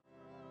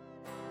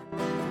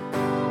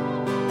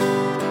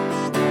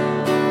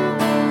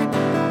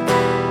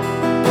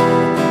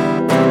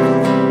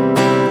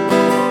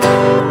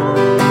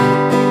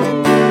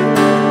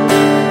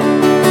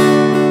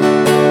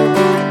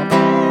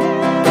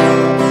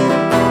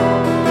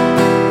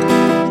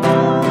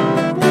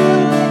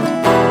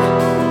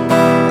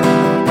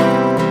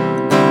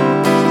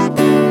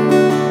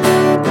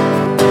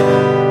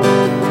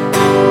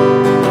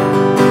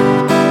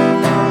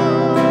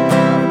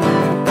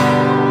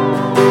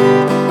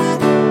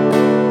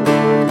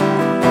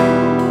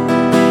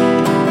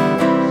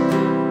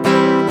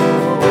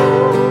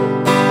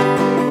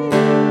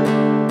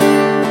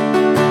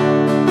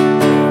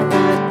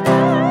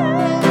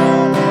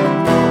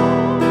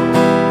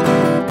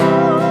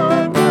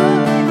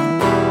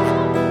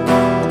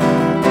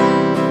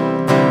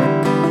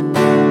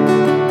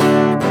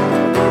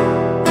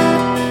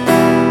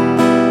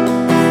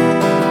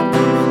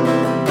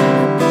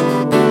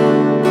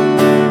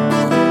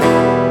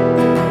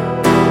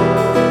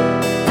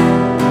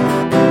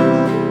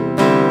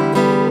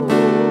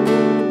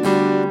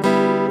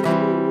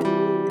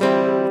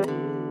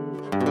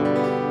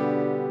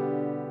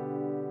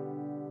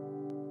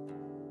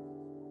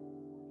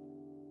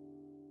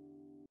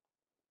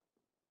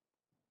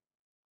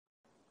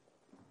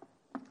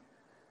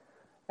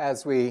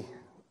As we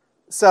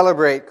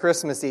celebrate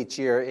Christmas each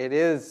year, it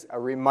is a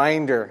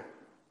reminder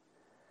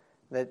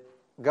that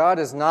God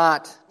is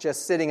not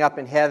just sitting up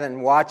in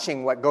heaven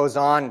watching what goes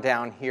on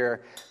down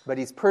here, but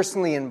He's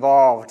personally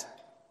involved.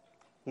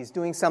 He's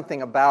doing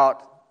something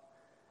about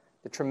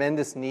the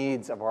tremendous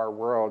needs of our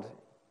world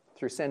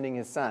through sending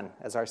His Son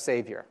as our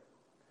Savior.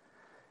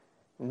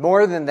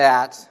 More than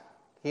that,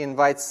 He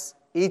invites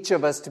each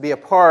of us to be a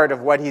part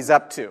of what He's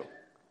up to.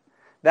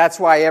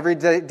 That's why every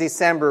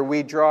December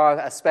we draw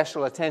a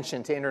special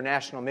attention to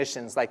international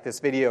missions like this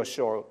video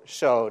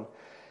showed.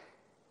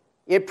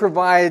 It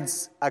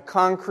provides a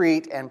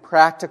concrete and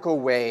practical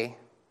way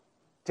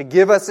to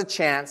give us a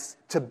chance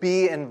to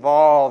be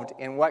involved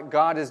in what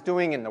God is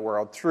doing in the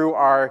world through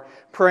our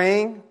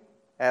praying,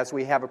 as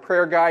we have a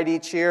prayer guide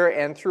each year,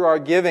 and through our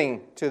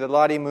giving to the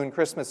Lottie Moon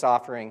Christmas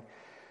offering.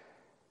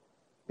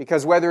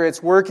 Because whether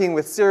it's working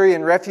with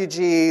Syrian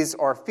refugees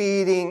or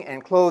feeding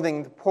and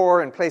clothing the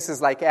poor in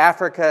places like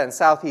Africa and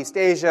Southeast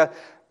Asia,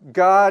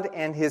 God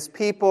and His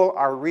people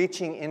are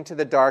reaching into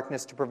the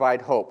darkness to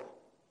provide hope.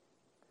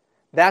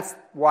 That's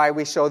why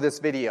we show this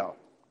video,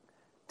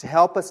 to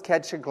help us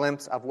catch a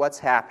glimpse of what's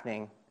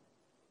happening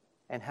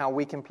and how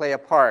we can play a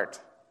part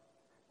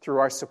through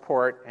our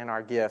support and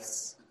our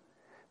gifts.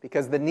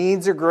 Because the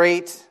needs are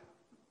great,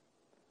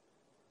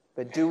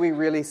 but do we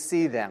really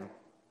see them?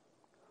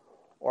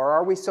 Or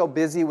are we so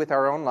busy with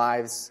our own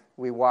lives,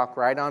 we walk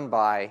right on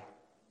by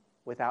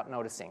without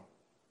noticing?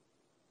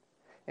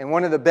 In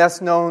one of the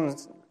best known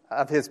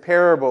of His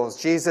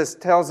parables, Jesus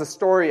tells a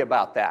story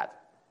about that.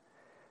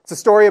 It's a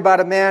story about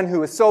a man who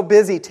was so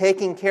busy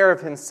taking care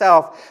of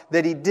himself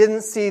that he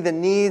didn't see the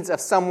needs of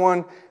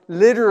someone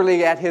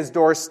literally at his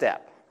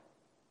doorstep.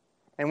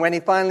 And when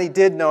he finally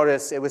did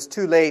notice, it was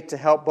too late to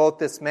help both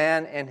this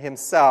man and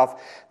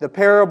himself. The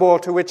parable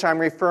to which I'm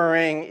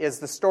referring is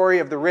the story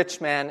of the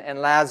rich man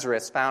and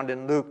Lazarus, found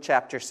in Luke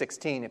chapter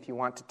 16, if you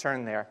want to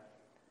turn there.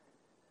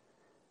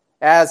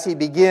 As he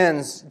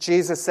begins,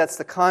 Jesus sets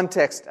the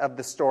context of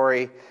the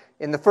story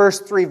in the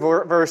first three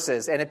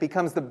verses, and it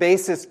becomes the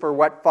basis for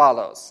what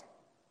follows.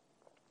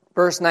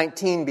 Verse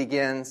 19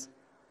 begins,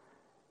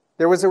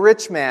 "There was a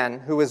rich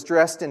man who was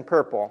dressed in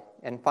purple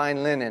and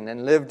fine linen,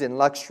 and lived in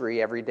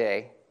luxury every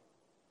day.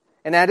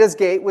 And at his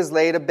gate was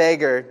laid a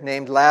beggar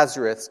named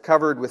Lazarus,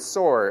 covered with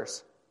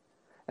sores,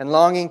 and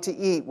longing to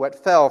eat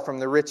what fell from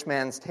the rich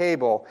man's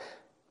table.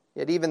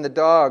 Yet even the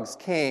dogs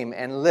came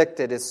and licked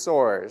at his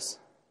sores."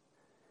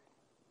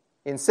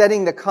 In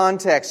setting the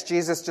context,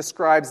 Jesus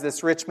describes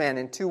this rich man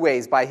in two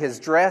ways, by his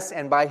dress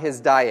and by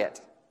his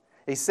diet.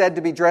 He's said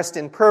to be dressed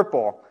in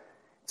purple.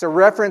 It's a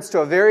reference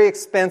to a very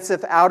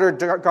expensive outer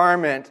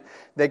garment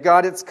that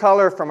got its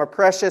color from a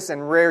precious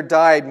and rare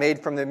dye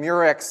made from the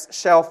murex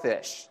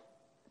shellfish.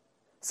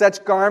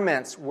 Such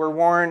garments were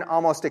worn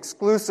almost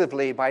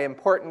exclusively by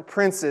important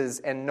princes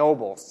and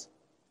nobles.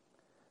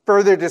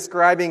 Further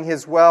describing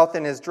his wealth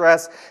and his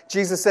dress,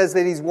 Jesus says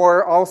that he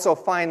wore also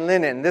fine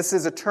linen. This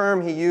is a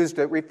term he used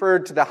that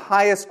referred to the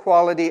highest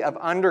quality of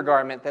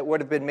undergarment that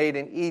would have been made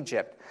in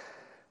Egypt.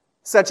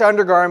 Such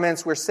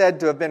undergarments were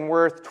said to have been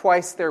worth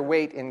twice their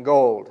weight in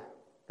gold.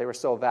 They were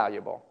so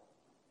valuable.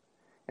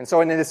 And so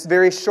in this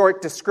very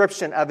short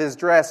description of his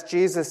dress,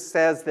 Jesus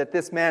says that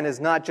this man is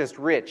not just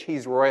rich,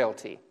 he's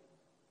royalty.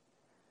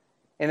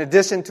 In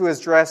addition to his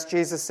dress,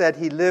 Jesus said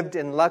he lived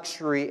in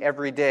luxury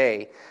every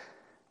day.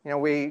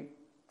 We,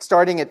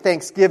 starting at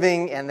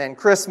Thanksgiving and then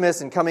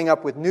Christmas and coming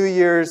up with New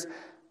Year's,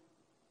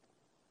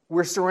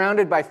 we're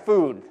surrounded by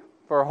food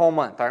for a whole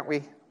month, aren't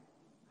we?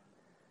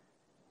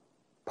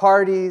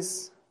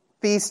 Parties,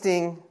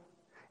 feasting,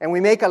 and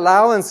we make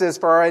allowances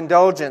for our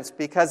indulgence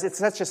because it's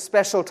such a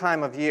special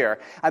time of year.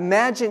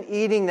 Imagine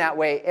eating that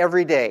way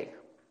every day.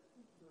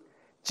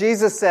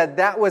 Jesus said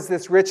that was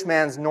this rich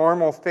man's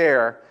normal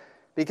fare,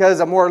 because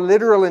a more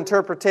literal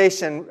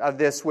interpretation of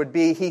this would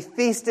be he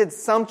feasted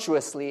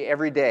sumptuously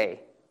every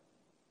day.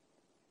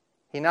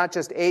 He not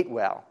just ate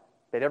well,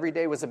 but every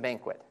day was a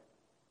banquet.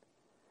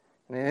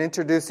 And in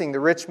introducing the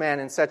rich man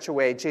in such a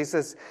way,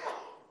 Jesus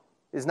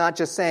is not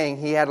just saying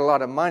he had a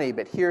lot of money,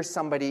 but here's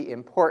somebody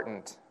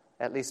important,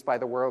 at least by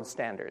the world's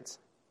standards.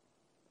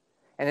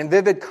 And in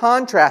vivid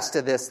contrast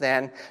to this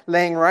then,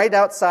 laying right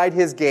outside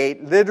his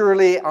gate,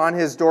 literally on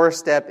his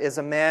doorstep, is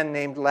a man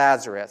named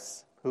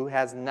Lazarus, who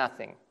has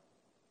nothing.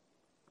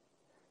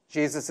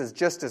 Jesus is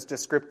just as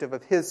descriptive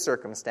of his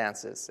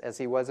circumstances as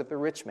he was of the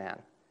rich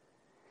man.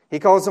 He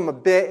calls him a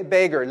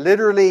beggar.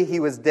 Literally,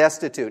 he was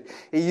destitute.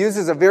 He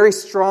uses a very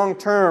strong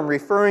term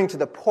referring to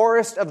the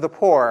poorest of the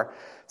poor,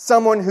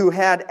 someone who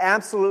had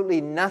absolutely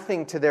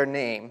nothing to their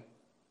name.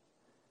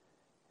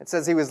 It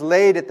says he was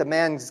laid at the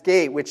man's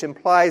gate, which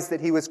implies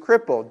that he was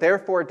crippled,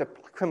 therefore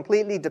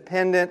completely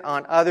dependent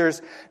on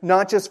others,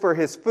 not just for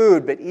his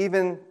food, but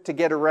even to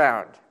get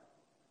around.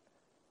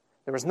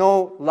 There was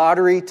no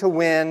lottery to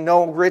win,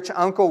 no rich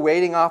uncle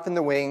waiting off in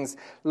the wings.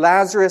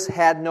 Lazarus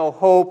had no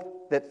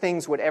hope that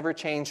things would ever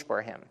change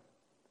for him.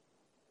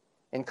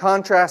 In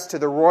contrast to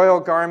the royal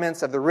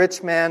garments of the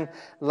rich man,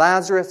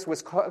 Lazarus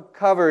was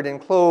covered and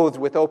clothed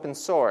with open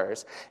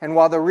sores. And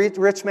while the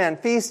rich man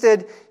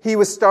feasted, he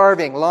was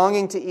starving,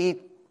 longing to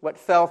eat what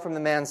fell from the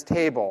man's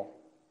table.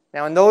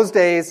 Now, in those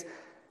days,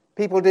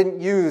 people didn't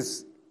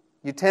use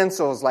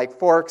utensils like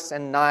forks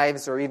and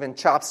knives or even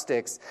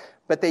chopsticks,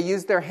 but they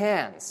used their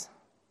hands.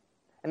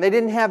 And they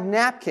didn't have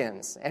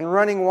napkins and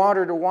running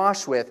water to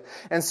wash with.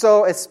 And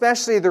so,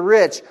 especially the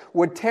rich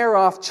would tear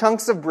off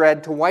chunks of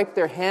bread to wipe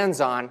their hands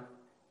on,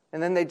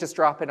 and then they'd just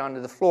drop it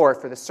onto the floor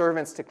for the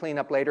servants to clean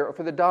up later or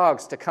for the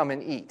dogs to come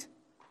and eat.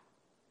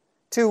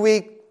 Too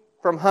weak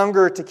from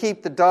hunger to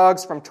keep the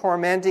dogs from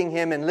tormenting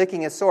him and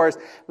licking his sores,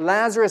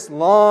 Lazarus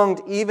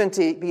longed even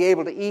to be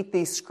able to eat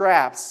these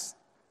scraps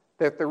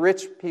that the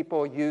rich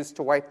people used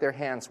to wipe their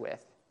hands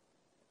with.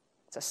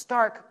 It's a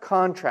stark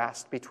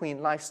contrast between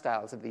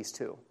lifestyles of these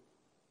two.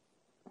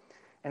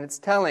 And it's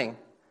telling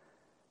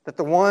that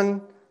the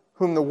one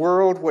whom the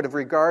world would have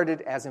regarded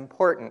as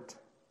important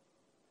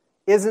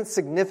isn't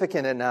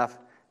significant enough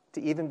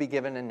to even be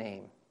given a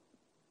name.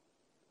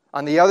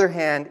 On the other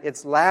hand,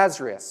 it's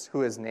Lazarus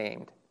who is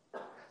named.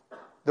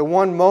 The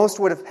one most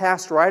would have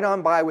passed right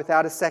on by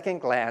without a second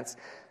glance.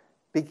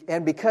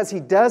 And because he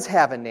does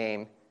have a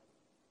name,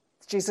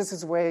 it's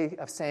Jesus' way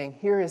of saying,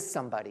 here is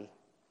somebody.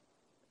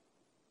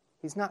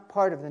 He's not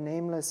part of the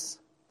nameless,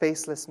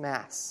 faceless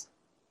mass.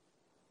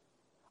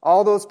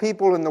 All those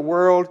people in the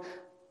world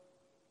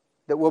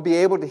that will be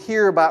able to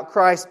hear about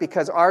Christ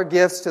because our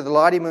gifts to the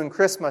Lottie Moon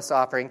Christmas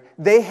offering,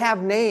 they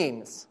have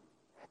names.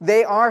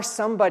 They are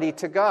somebody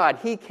to God.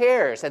 He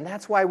cares, and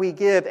that's why we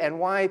give and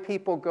why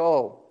people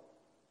go.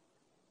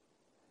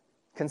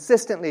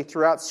 Consistently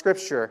throughout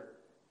Scripture,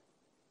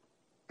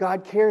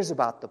 God cares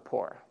about the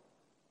poor.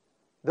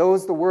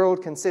 Those the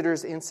world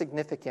considers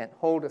insignificant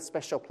hold a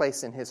special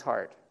place in His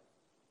heart.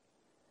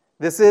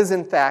 This is,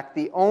 in fact,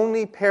 the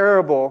only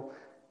parable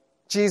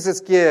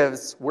Jesus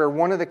gives where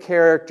one of the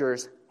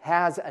characters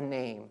has a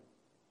name.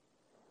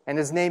 And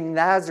his name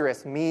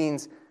Lazarus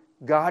means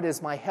God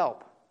is my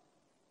help.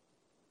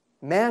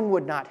 Man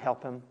would not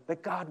help him,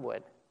 but God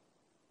would.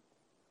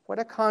 What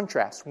a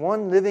contrast.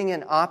 One living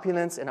in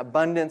opulence and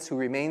abundance who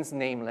remains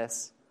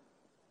nameless,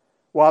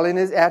 while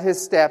at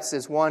his steps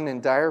is one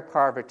in dire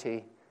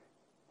poverty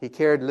he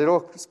cared little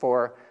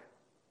for,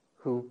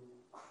 who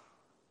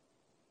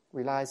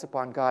relies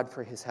upon God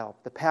for his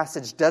help. The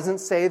passage doesn't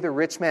say the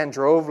rich man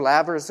drove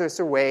Lazarus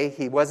away.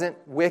 He wasn't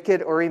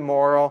wicked or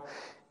immoral.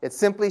 It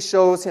simply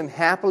shows him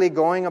happily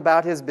going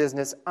about his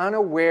business,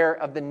 unaware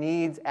of the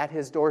needs at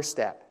his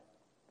doorstep.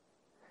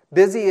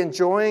 Busy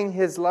enjoying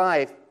his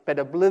life, but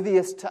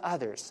oblivious to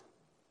others.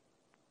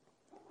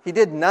 He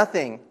did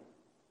nothing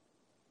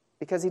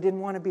because he didn't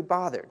want to be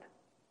bothered.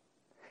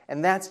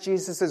 And that's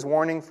Jesus'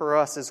 warning for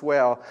us as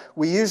well.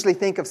 We usually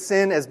think of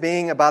sin as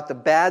being about the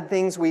bad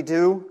things we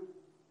do.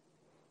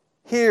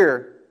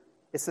 Here,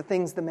 it's the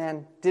things the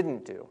man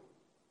didn't do,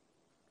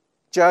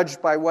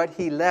 judged by what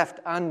he left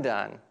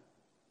undone,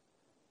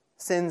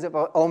 sins of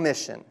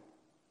omission,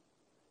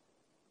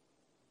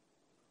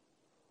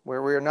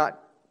 where we are not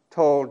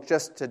told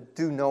just to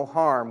do no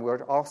harm,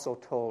 we're also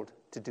told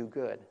to do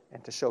good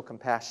and to show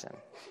compassion.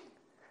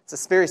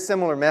 It's a very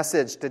similar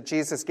message that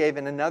Jesus gave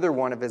in another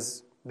one of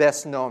his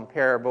best-known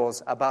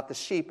parables about the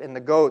sheep and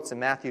the goats in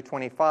Matthew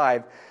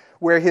 25,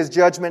 where his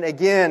judgment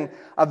again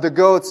of the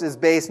goats is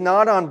based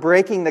not on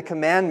breaking the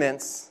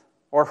commandments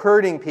or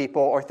hurting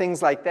people or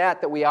things like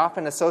that we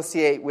often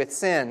associate with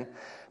sin,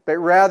 but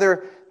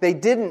rather they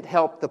didn't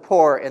help the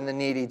poor and the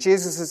needy.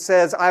 Jesus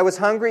says, I was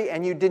hungry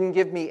and you didn't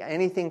give me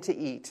anything to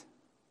eat.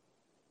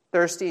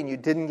 Thirsty and you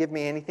didn't give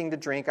me anything to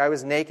drink. I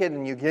was naked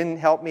and you didn't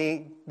help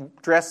me,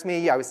 dress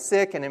me. I was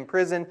sick and in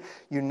prison.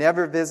 You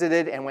never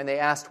visited. And when they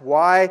asked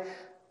why,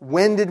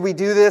 when did we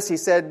do this? He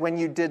said, when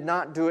you did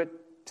not do it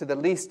to the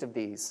least of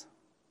these,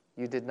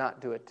 you did not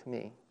do it to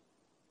me.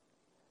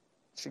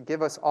 It should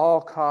give us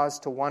all cause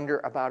to wonder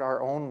about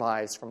our own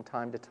lives from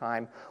time to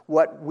time,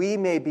 what we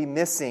may be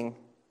missing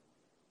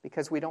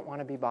because we don't want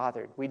to be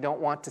bothered. We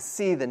don't want to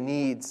see the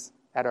needs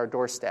at our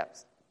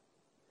doorsteps.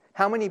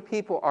 How many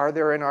people are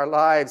there in our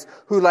lives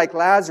who, like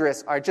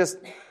Lazarus, are just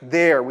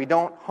there? We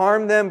don't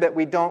harm them, but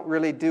we don't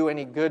really do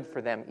any good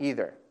for them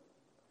either.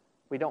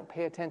 We don't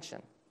pay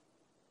attention.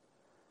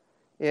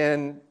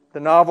 In the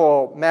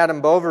novel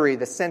Madame Bovary,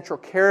 the central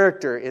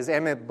character is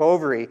Emma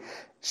Bovary.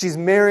 She's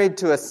married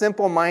to a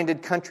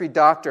simple-minded country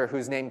doctor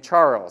who's named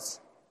Charles.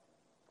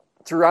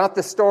 Throughout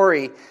the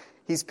story,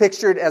 he's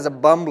pictured as a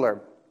bumbler,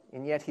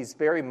 and yet he's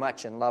very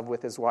much in love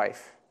with his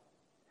wife.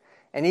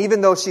 And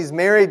even though she's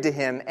married to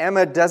him,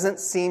 Emma doesn't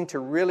seem to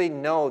really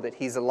know that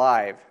he's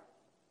alive.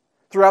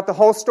 Throughout the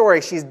whole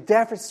story, she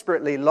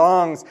desperately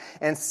longs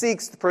and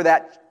seeks for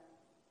that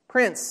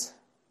prince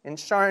in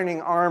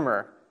shining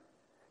armor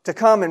to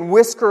come and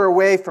whisk her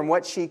away from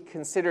what she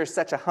considers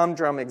such a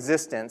humdrum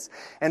existence.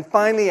 And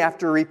finally,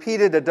 after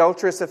repeated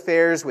adulterous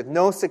affairs with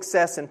no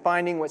success in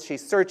finding what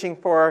she's searching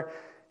for,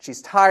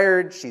 she's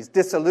tired, she's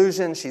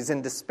disillusioned, she's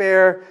in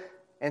despair,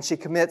 and she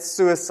commits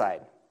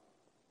suicide.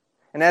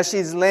 And as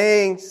she's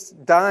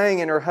dying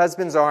in her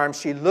husband's arms,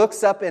 she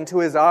looks up into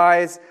his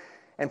eyes,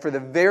 and for the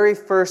very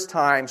first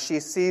time, she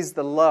sees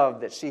the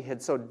love that she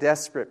had so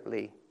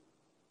desperately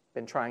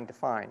been trying to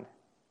find.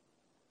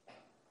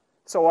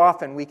 So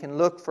often we can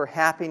look for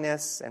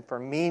happiness and for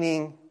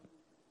meaning,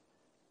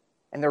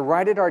 and they're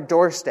right at our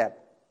doorstep,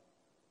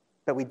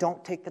 but we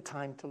don't take the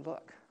time to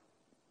look.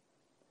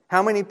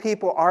 How many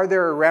people are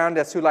there around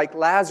us who, like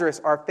Lazarus,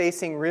 are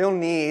facing real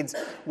needs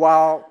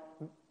while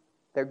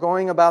they're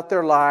going about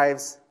their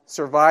lives,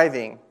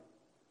 surviving,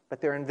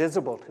 but they're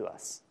invisible to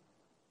us?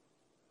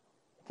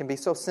 It can be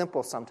so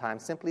simple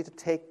sometimes, simply to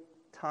take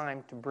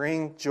time to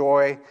bring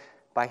joy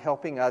by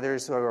helping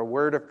others, or a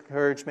word of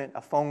encouragement,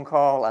 a phone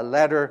call, a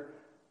letter,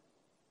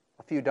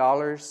 a few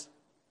dollars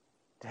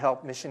to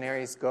help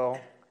missionaries go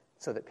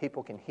so that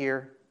people can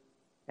hear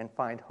and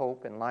find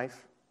hope in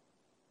life.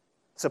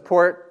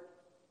 Support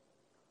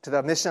to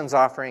the missions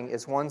offering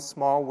is one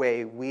small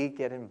way we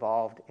get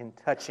involved in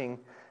touching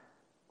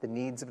the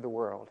needs of the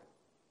world,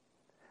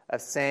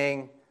 of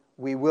saying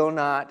we will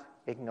not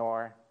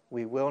ignore,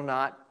 we will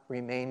not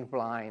remain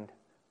blind.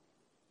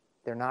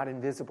 They're not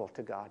invisible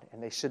to God,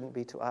 and they shouldn't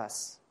be to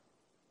us.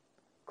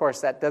 Of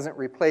course, that doesn't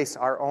replace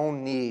our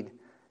own need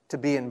to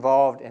be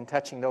involved in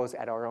touching those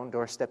at our own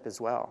doorstep as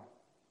well.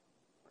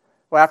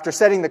 Well, after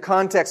setting the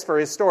context for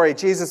his story,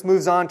 Jesus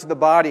moves on to the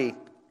body.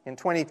 In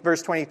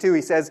verse 22,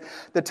 he says,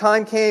 "The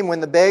time came when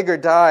the beggar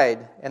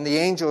died, and the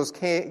angels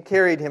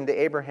carried him to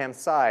Abraham's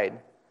side.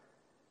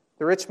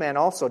 The rich man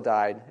also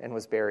died and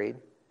was buried.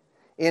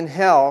 In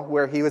hell,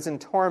 where he was in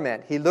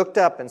torment, he looked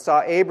up and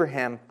saw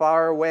Abraham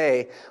far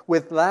away,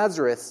 with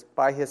Lazarus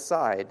by his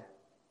side.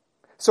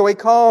 So he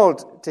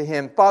called to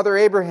him, 'Father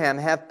Abraham,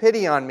 have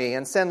pity on me,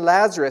 and send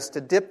Lazarus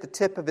to dip the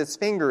tip of his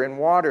finger in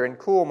water and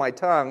cool my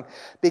tongue,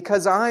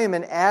 because I am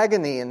in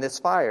agony in this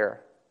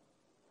fire.'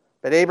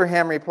 But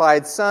Abraham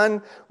replied,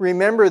 'Son,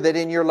 remember that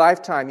in your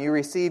lifetime you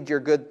received your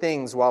good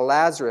things, while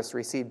Lazarus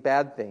received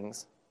bad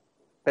things.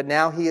 But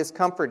now he is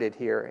comforted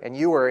here, and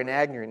you are in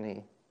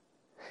agony.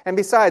 And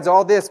besides,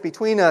 all this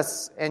between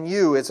us and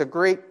you is a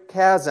great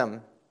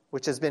chasm,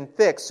 which has been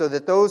fixed, so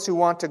that those who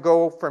want to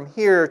go from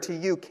here to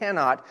you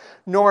cannot,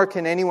 nor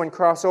can anyone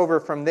cross over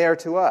from there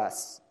to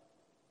us.'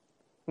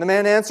 The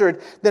man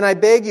answered, 'Then I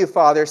beg you,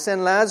 Father,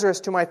 send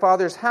Lazarus to my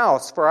father's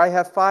house, for I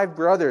have 5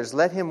 brothers.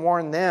 Let him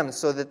warn them,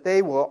 so that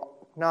they will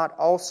not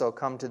also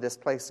come to this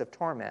place of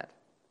torment.'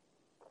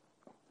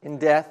 In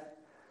death,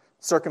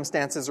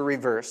 circumstances are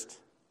reversed.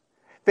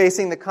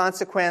 Facing the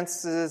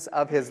consequences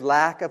of his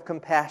lack of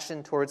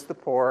compassion towards the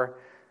poor,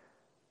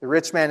 the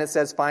rich man, it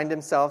says, find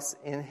himself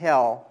in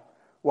hell,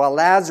 while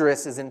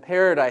Lazarus is in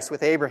paradise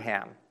with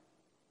Abraham.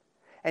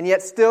 And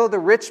yet still the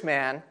rich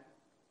man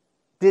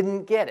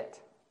didn't get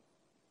it.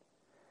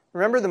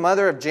 Remember the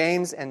mother of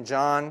James and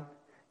John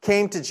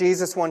came to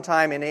Jesus one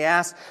time and he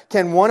asked,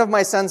 'Can one of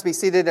my sons be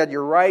seated at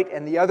your right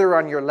and the other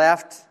on your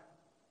left?'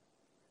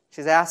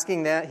 She's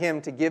asking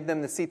him to give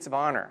them the seats of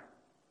honor.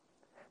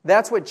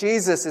 That's what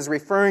Jesus is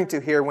referring to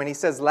here when he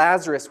says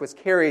Lazarus was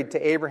carried to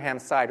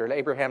Abraham's side, or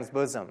Abraham's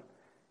bosom.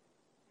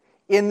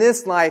 In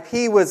this life,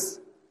 he was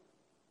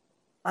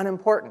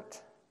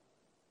unimportant.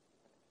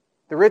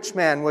 The rich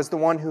man was the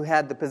one who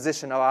had the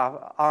position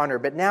of honor,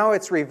 but now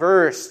it's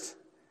reversed.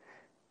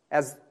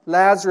 As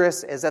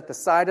Lazarus is at the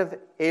side of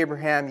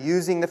Abraham,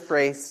 using the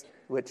phrase,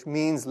 which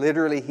means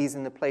literally he's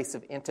in the place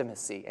of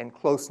intimacy and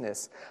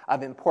closeness,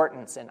 of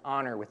importance and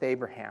honor with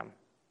Abraham.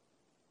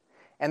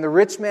 And the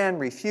rich man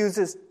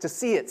refuses to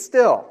see it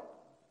still.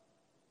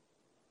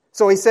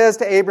 So he says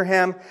to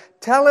Abraham,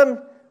 "Tell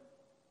him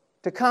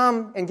to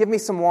come and give me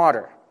some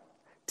water.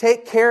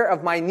 Take care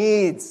of my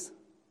needs,"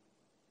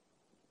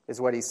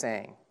 is what he's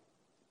saying.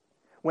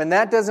 When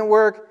that doesn't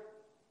work,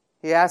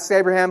 he asks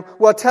Abraham,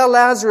 "Well, tell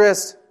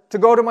Lazarus to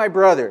go to my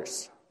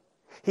brothers."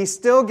 He's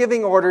still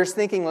giving orders,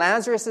 thinking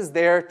Lazarus is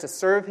there to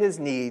serve his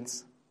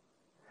needs,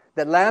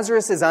 that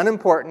Lazarus is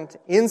unimportant,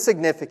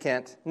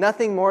 insignificant,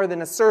 nothing more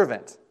than a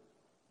servant,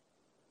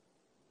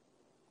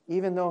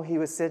 even though he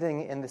was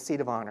sitting in the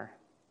seat of honor.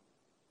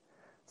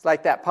 It's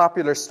like that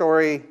popular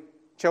story,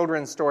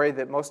 children's story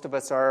that most of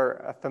us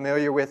are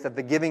familiar with, of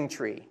the giving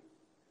tree.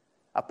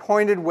 A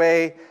pointed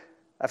way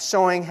of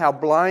showing how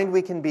blind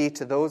we can be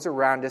to those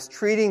around us,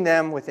 treating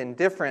them with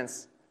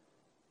indifference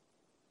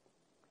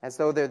as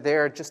though they're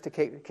there just to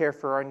care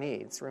for our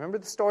needs. Remember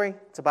the story?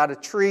 It's about a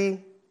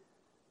tree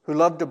who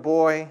loved a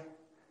boy.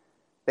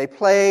 They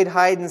played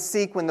hide and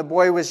seek when the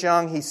boy was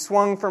young. He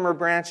swung from her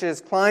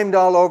branches, climbed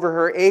all over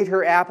her, ate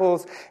her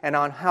apples, and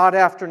on hot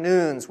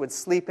afternoons would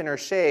sleep in her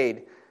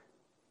shade.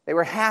 They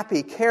were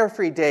happy,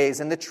 carefree days,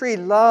 and the tree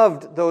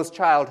loved those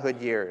childhood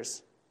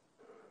years.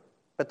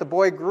 But the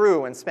boy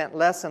grew and spent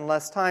less and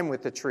less time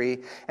with the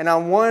tree, and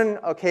on one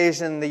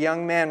occasion the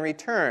young man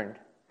returned.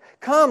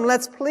 "Come,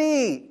 let's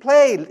play,"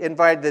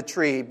 invited the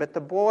tree, but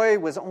the boy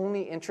was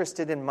only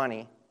interested in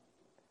money.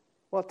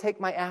 "Well, take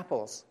my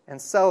apples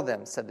and sell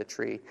them," said the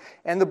tree.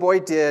 And the boy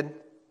did,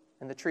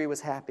 and the tree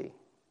was happy.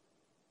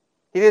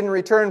 He didn't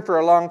return for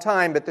a long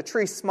time, but the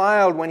tree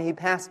smiled when he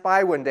passed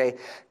by one day.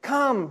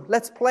 "Come,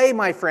 let's play,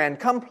 my friend,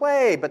 come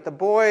play." But the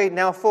boy,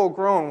 now full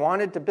grown,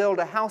 wanted to build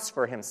a house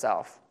for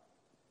himself.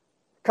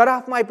 "Cut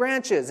off my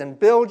branches and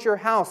build your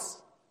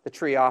house," the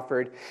tree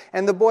offered.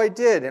 And the boy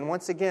did, and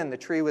once again the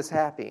tree was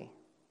happy.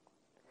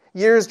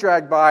 Years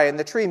dragged by, and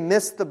the tree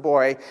missed the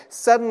boy.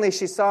 Suddenly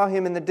she saw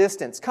him in the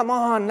distance. "Come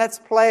on, let's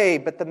play."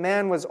 But the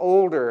man was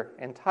older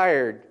and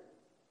tired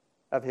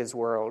of his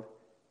world.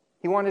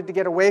 He wanted to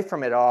get away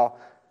from it all.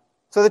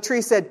 So the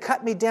tree said,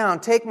 "Cut me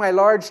down, take my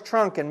large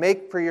trunk and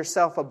make for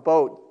yourself a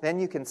boat. Then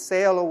you can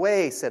sail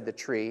away," said the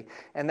tree.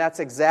 And that's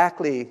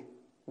exactly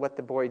what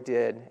the boy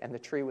did, and the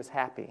tree was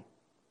happy.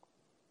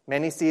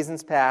 Many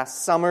seasons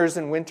passed, summers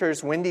and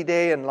winters, windy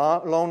day and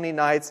lonely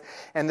nights,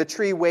 and the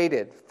tree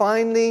waited.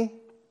 Finally,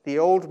 the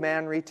old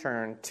man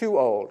returned, too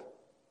old,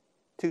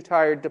 too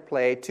tired to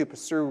play, to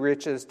pursue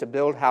riches, to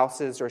build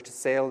houses, or to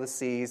sail the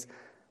seas.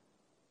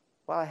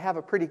 "Well, I have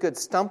a pretty good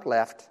stump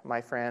left,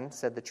 my friend,"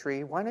 said the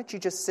tree. "Why don't you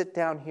just sit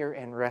down here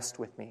and rest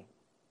with me?"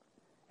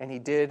 And he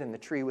did, and the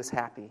tree was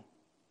happy.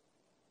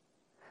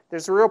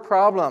 There's a real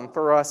problem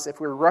for us if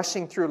we're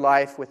rushing through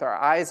life with our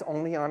eyes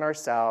only on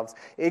ourselves,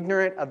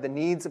 ignorant of the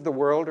needs of the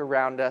world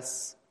around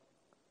us,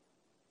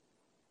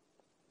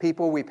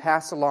 people we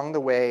pass along the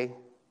way,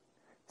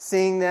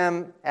 seeing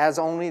them as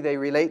only they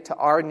relate to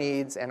our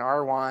needs and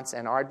our wants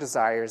and our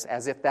desires,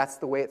 as if that's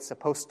the way it's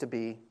supposed to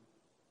be.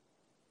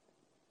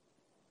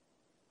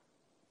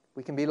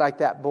 We can be like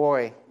that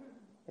boy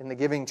in the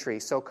giving tree,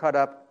 so caught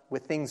up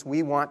with things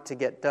we want to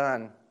get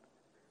done,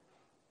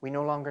 we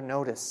no longer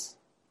notice.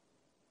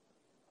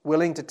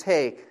 Willing to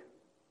take,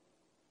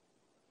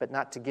 but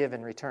not to give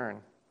in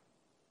return.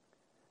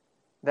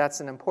 That's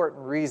an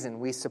important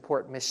reason we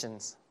support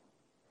missions.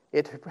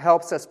 It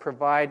helps us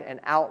provide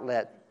an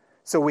outlet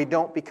so we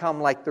don't become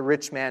like the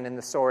rich man in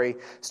the story,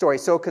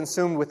 so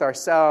consumed with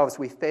ourselves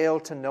we fail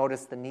to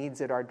notice the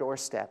needs at our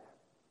doorstep.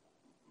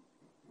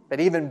 But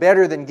even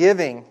better than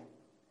giving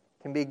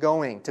can be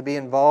going, to be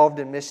involved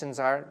in missions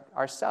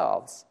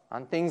ourselves,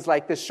 on things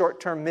like this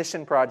short-term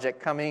mission project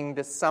coming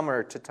this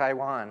summer to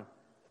Taiwan.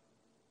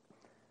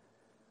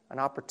 An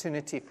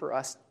opportunity for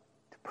us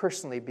to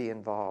personally be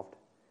involved.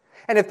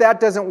 And if that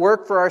doesn't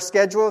work for our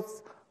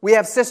schedules, we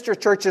have sister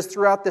churches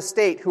throughout the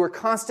state who are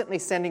constantly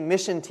sending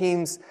mission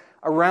teams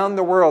around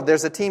the world.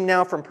 There's a team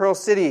now from Pearl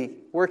City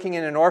working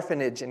in an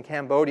orphanage in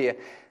Cambodia.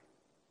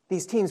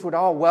 These teams would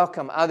all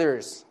welcome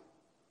others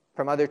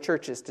from other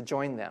churches to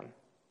join them.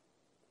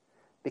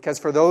 Because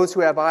for those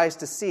who have eyes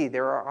to see,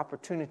 there are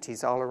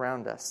opportunities all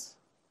around us.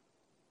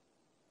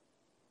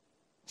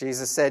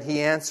 Jesus said,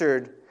 he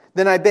answered,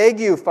 "Then I beg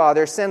you,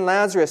 Father, send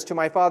Lazarus to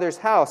my father's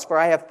house, for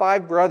I have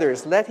 5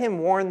 brothers. Let him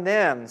warn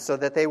them, so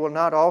that they will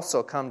not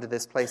also come to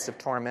this place of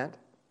torment."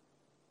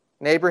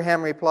 And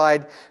Abraham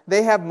replied,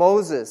 "They have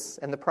Moses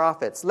and the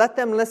prophets. Let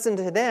them listen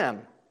to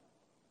them."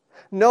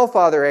 "No,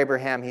 Father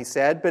Abraham," he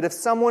said, "but if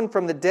someone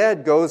from the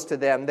dead goes to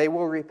them, they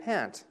will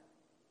repent."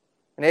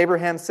 And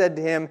Abraham said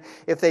to him,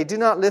 "If they do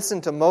not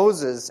listen to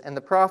Moses and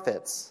the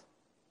prophets,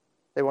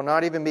 they will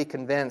not even be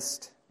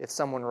convinced if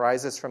someone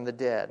rises from the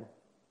dead."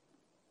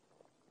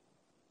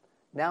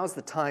 Now's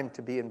the time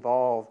to be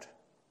involved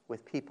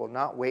with people,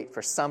 not wait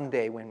for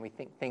someday when we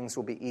think things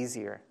will be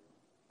easier.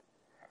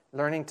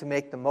 Learning to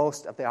make the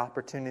most of the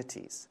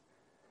opportunities.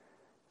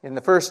 In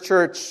the first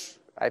church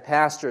I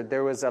pastored,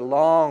 there was a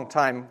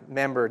long-time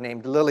member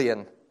named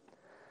Lillian.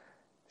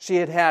 She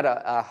had had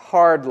a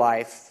hard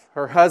life.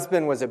 Her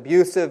husband was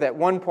abusive. At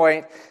one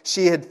point,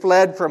 she had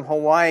fled from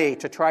Hawaii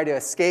to try to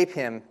escape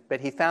him,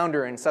 but he found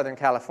her in Southern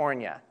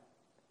California,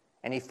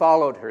 and he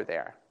followed her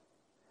there.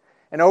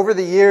 And over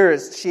the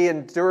years, she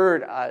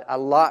endured a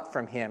lot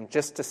from him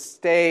just to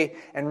stay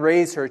and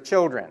raise her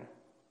children.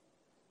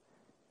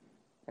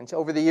 And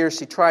over the years,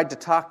 she tried to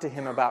talk to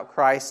him about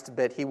Christ,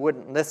 but he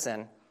wouldn't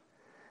listen.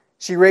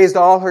 She raised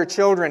all her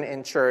children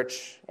in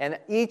church, and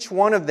each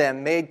one of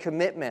them made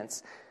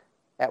commitments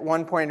at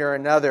one point or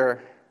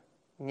another.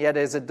 And yet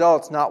as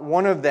adults, not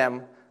one of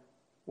them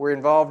were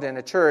involved in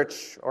a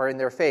church or in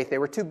their faith. They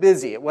were too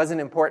busy. It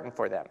wasn't important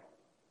for them.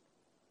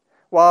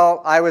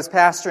 While I was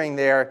pastoring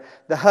there,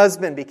 the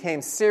husband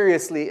became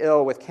seriously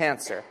ill with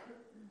cancer.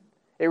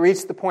 It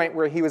reached the point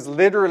where he was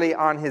literally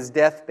on his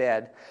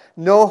deathbed.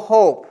 No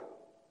hope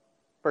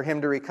for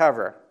him to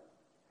recover.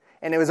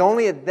 And it was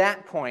only at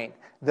that point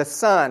the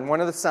son, one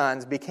of the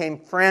sons, became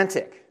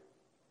frantic,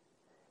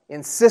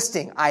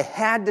 insisting I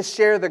had to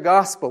share the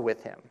gospel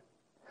with him.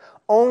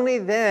 Only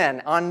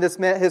then, on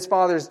his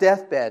father's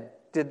deathbed,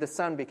 did the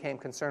son become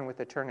concerned with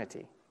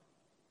eternity.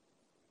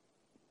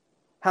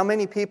 How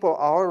many people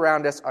all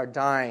around us are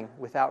dying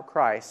without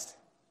Christ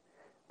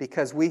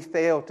because we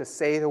fail to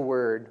say the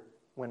word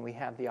when we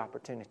have the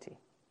opportunity?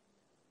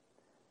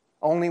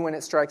 Only when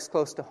it strikes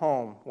close to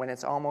home, when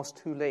it's almost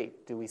too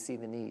late, do we see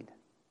the need.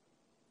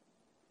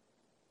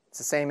 It's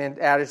the same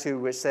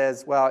attitude which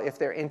says, well, if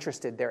they're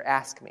interested, they'll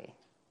ask me.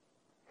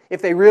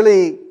 If they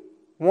really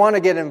want to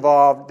get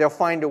involved, they'll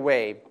find a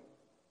way.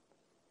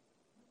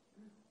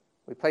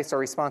 We place our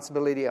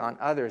responsibility on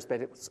others,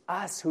 but it's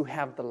us who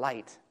have the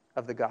light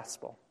of the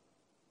gospel.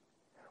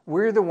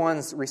 We're the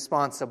ones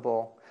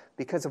responsible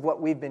because of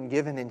what we've been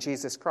given in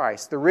Jesus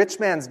Christ. The rich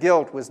man's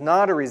guilt was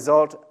not a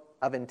result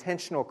of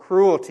intentional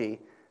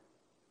cruelty.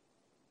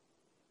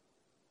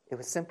 It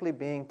was simply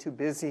being too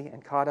busy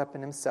and caught up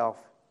in himself.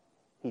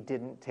 He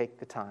didn't take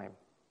the time.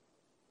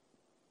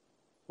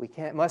 We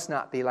must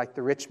not be like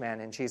the rich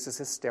man in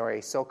Jesus'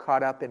 story, so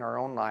caught up in our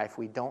own life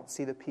we don't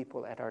see the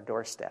people at our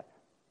doorstep.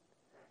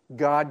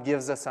 God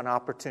gives us an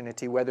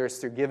opportunity, whether it's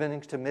through giving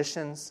to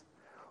missions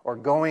or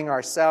going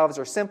ourselves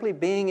or simply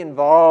being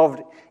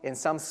involved in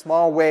some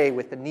small way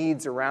with the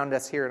needs around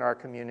us here in our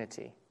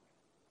community.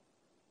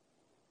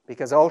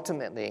 Because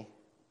ultimately,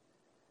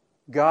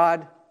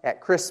 God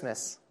at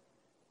Christmas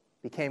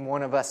became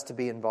one of us to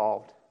be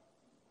involved.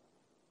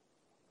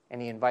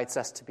 And He invites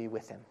us to be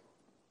with Him.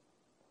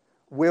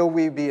 Will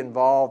we be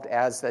involved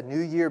as the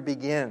new year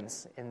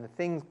begins in the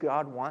things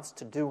God wants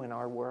to do in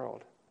our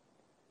world?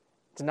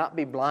 To not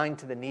be blind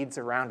to the needs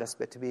around us,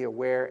 but to be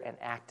aware and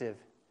active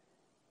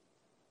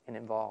and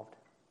involved.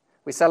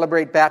 We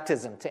celebrate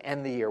baptism to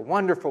end the year.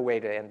 Wonderful way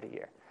to end the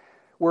year.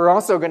 We're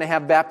also going to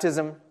have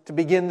baptism to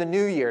begin the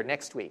new year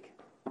next week.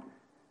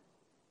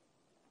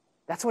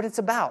 That's what it's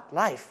about,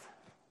 life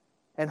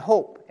and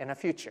hope and a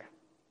future.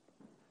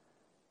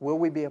 Will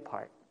we be a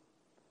part?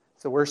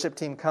 So worship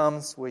team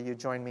comes, will you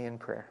join me in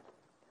prayer?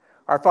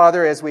 Our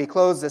Father, as we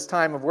close this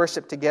time of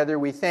worship together,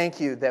 we thank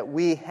you that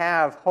we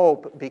have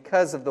hope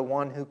because of the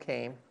one who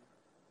came,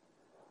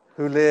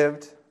 who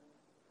lived,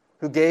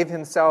 who gave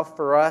himself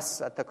for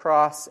us at the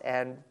cross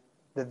and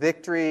the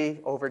victory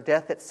over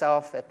death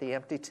itself at the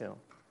empty tomb.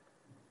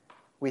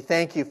 We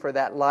thank you for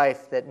that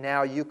life that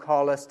now you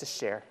call us to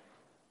share,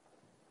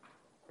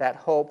 that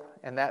hope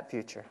and that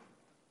future.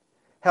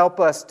 Help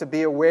us to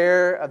be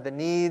aware of the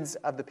needs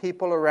of the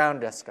people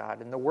around us,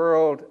 God, in the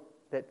world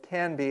that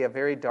can be a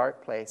very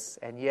dark place,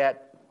 and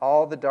yet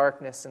all the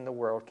darkness in the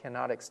world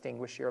cannot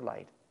extinguish your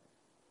light.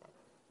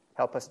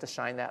 Help us to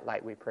shine that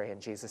light, we pray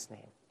in Jesus'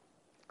 name.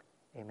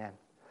 Amen.